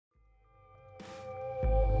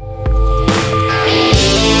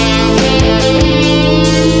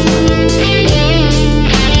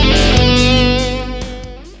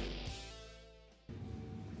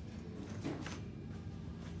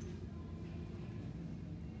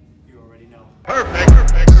know. Perfect.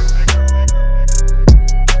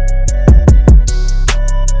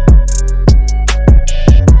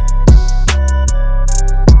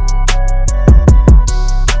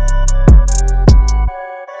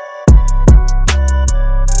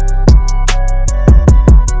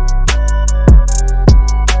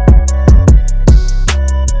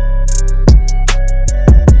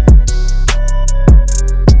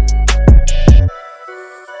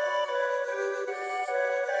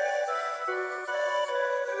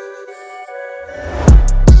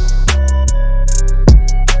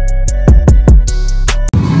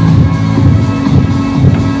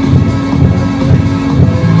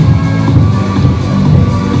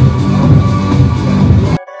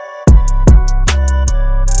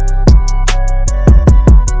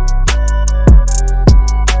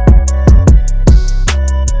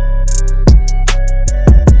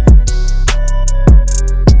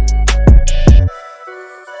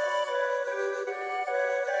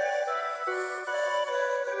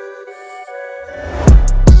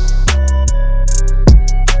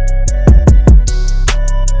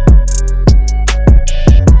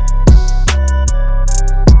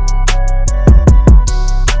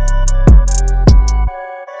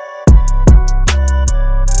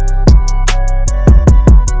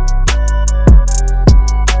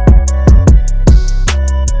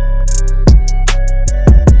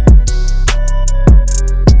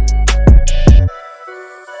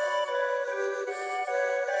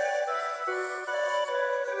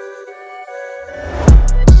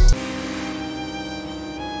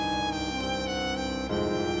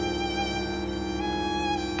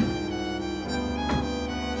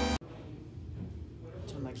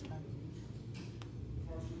 Next time.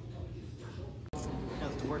 Now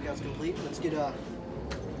that the workout's complete, let's get a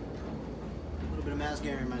little bit of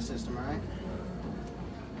mascara in my system, alright?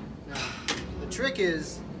 Now, the trick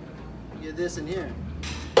is, get this in here.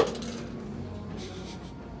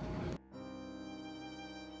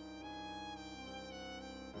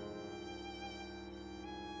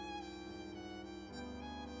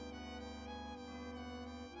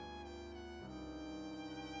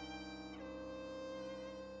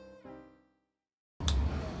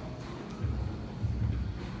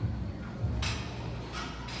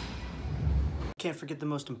 Can't forget the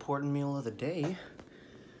most important meal of the day.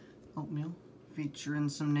 Oatmeal, featuring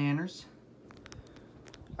some nanners.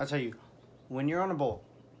 I'll tell you, when you're on a bowl,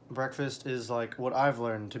 breakfast is like what I've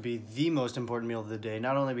learned to be the most important meal of the day.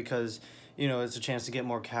 Not only because, you know, it's a chance to get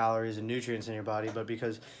more calories and nutrients in your body, but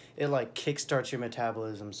because it like kickstarts your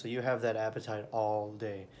metabolism, so you have that appetite all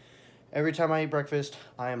day. Every time I eat breakfast,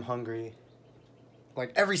 I am hungry,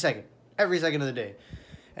 like every second of the day.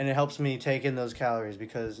 And it helps me take in those calories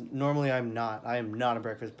because normally I am not a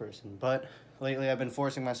breakfast person. But lately I've been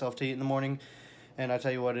forcing myself to eat in the morning, and I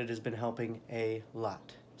tell you what, it has been helping a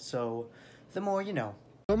lot. So the more you know.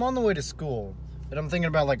 I'm on the way to school, and I'm thinking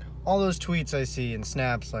about like all those tweets I see and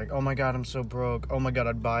snaps like, oh my god, I'm so broke. Oh my god,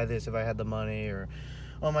 I'd buy this if I had the money. Or,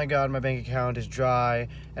 oh my god, my bank account is dry.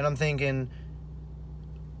 And I'm thinking,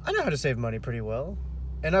 I know how to save money pretty well.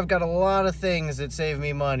 And I've got a lot of things that save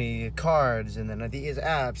me money, cards, and then these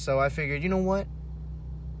apps. So I figured, you know what?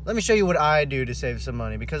 Let me show you what I do to save some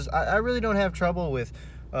money. Because I really don't have trouble with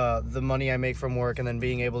the money I make from work and then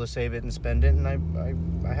being able to save it and spend it. And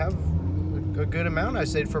I have a good amount I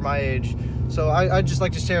saved for my age. So I'd just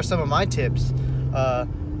like to share some of my tips.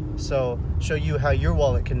 So show you how your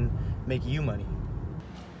wallet can make you money.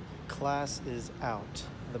 Class is out.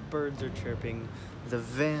 The birds are chirping. The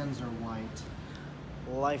vans are white.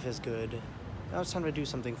 Life is good. Now it's time to do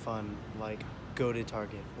something fun, like go to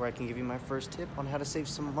Target, where I can give you my first tip on how to save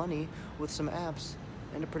some money with some apps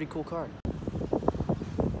and a pretty cool card.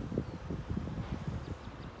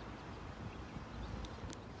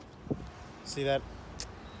 See that?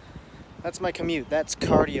 That's my commute. That's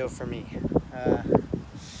cardio for me.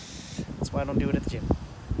 That's why I don't do it at the gym.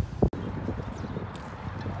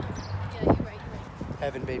 Yeah, you're right.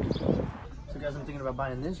 Heaven, baby. So guys, I'm thinking about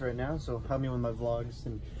buying this right now, so help me with my vlogs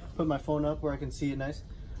and put my phone up where I can see it nice.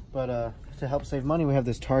 But to help save money, we have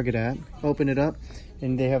this Target app. Open it up,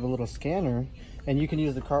 and they have a little scanner, and you can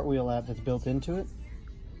use the Cartwheel app that's built into it.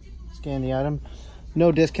 Scan the item.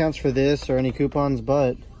 No discounts for this or any coupons,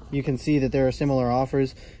 but you can see that there are similar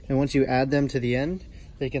offers, and once you add them to the end,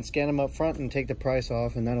 they can scan them up front and take the price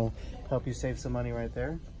off, and that'll help you save some money right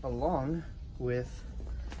there, along with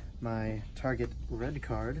my Target red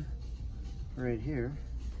card right here.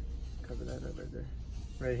 Cover that up right there.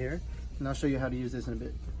 Right here. And I'll show you how to use this in a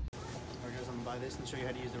bit. Alright guys, I'm gonna buy this and show you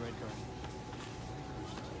how to use the red card.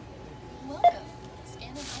 Welcome.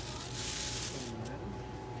 Scan it up.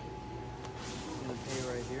 I'm gonna pay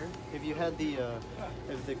right here. If you had the,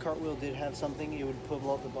 if the cartwheel did have something, it would pull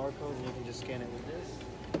up the barcode and you can just scan it with this,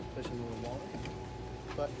 especially in the little wallet.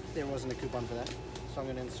 But there wasn't a coupon for that, so I'm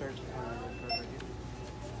going to insert my red card right here.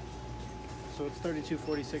 So it's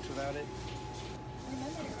 $32.46 without it.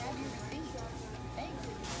 Remember to grab your receipt. Thanks.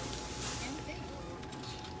 And see.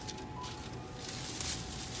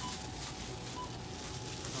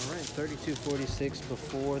 All right, $32.46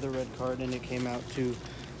 before the red card, and it came out to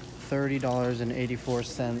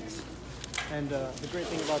 $30.84. And the great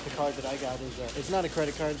thing about the card that I got is it's not a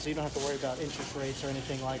credit card, so you don't have to worry about interest rates or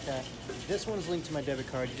anything like that. This one's linked to my debit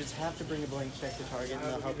card. You just have to bring a blank check to Target, and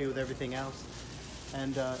they'll help you with everything else.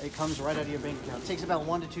 And it comes right out of your bank account. It takes about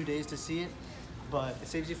 1 to 2 days to see it, but it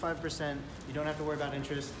saves you 5%. You don't have to worry about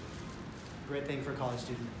interest. Great thing for a college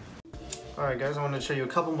student. All right, guys, I want to show you a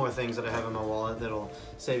couple more things that I have in my wallet that'll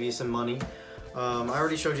save you some money. I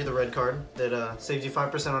already showed you the red card that saves you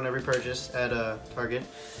 5% on every purchase at Target.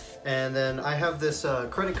 And then I have this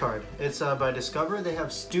credit card. It's by Discover. They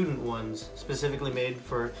have student ones specifically made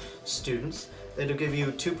for students. It'll give you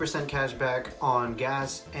 2% cash back on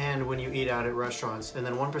gas and when you eat out at restaurants, and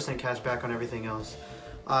then 1% cash back on everything else.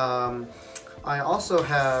 I also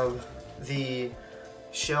have the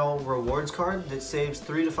Shell Rewards card that saves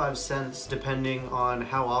 3 to 5 cents depending on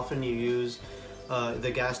how often you use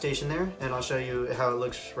the gas station there, and I'll show you how it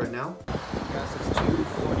looks right now. Gas is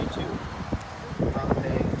 $2.42. I'm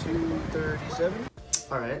paying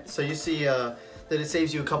 $2.37. All right, so you see that it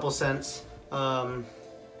saves you a couple cents,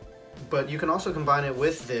 but you can also combine it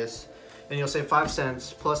with this, and you'll save 5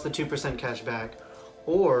 cents plus the 2% cash back.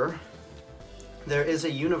 Or there is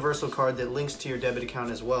a universal card that links to your debit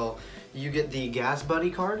account as well. You get the Gas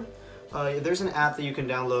Buddy card. There's an app that you can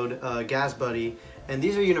download, Gas Buddy, and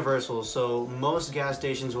these are universal, so most gas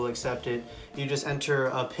stations will accept it. You just enter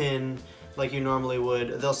a PIN like you normally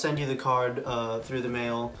would. They'll send you the card through the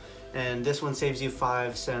mail, and this one saves you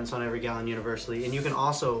 5 cents on every gallon universally, and you can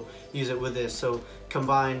also use it with this, so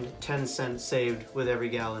combined 10 cents saved with every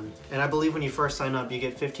gallon. And I believe when you first sign up, you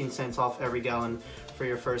get 15 cents off every gallon for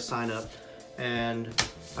your first sign up, and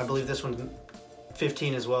I believe this one's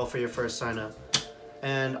 15 as well for your first sign up.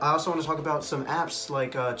 And I also want to talk about some apps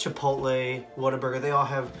like Chipotle, Whataburger. They all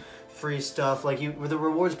have free stuff. Like the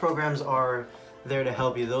rewards programs are there to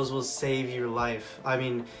help you. Those will save your life. I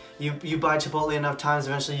mean, you buy Chipotle enough times,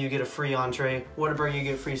 eventually you get a free entree. Whataburger, you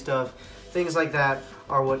get free stuff. Things like that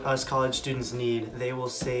are what us college students need. They will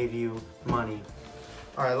save you money.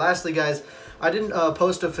 All right, lastly, guys, I didn't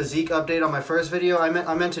post a physique update on my first video.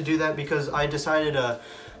 I meant to do that because I decided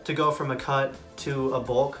to go from a cut to a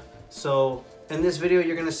bulk. So in this video,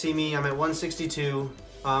 you're gonna see me. I'm at 162.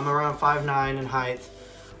 I'm around 5'9" in height.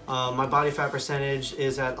 My body fat percentage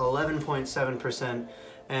is at 11.7%,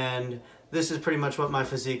 and this is pretty much what my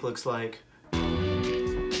physique looks like.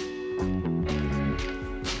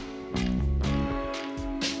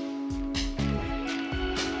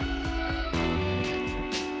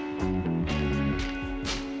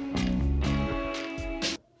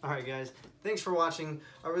 Alright guys, thanks for watching.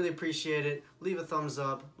 I really appreciate it. Leave a thumbs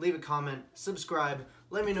up, leave a comment, subscribe.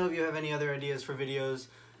 Let me know if you have any other ideas for videos.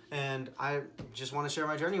 And I just want to share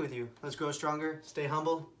my journey with you. Let's grow stronger, stay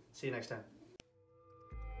humble. See you next time.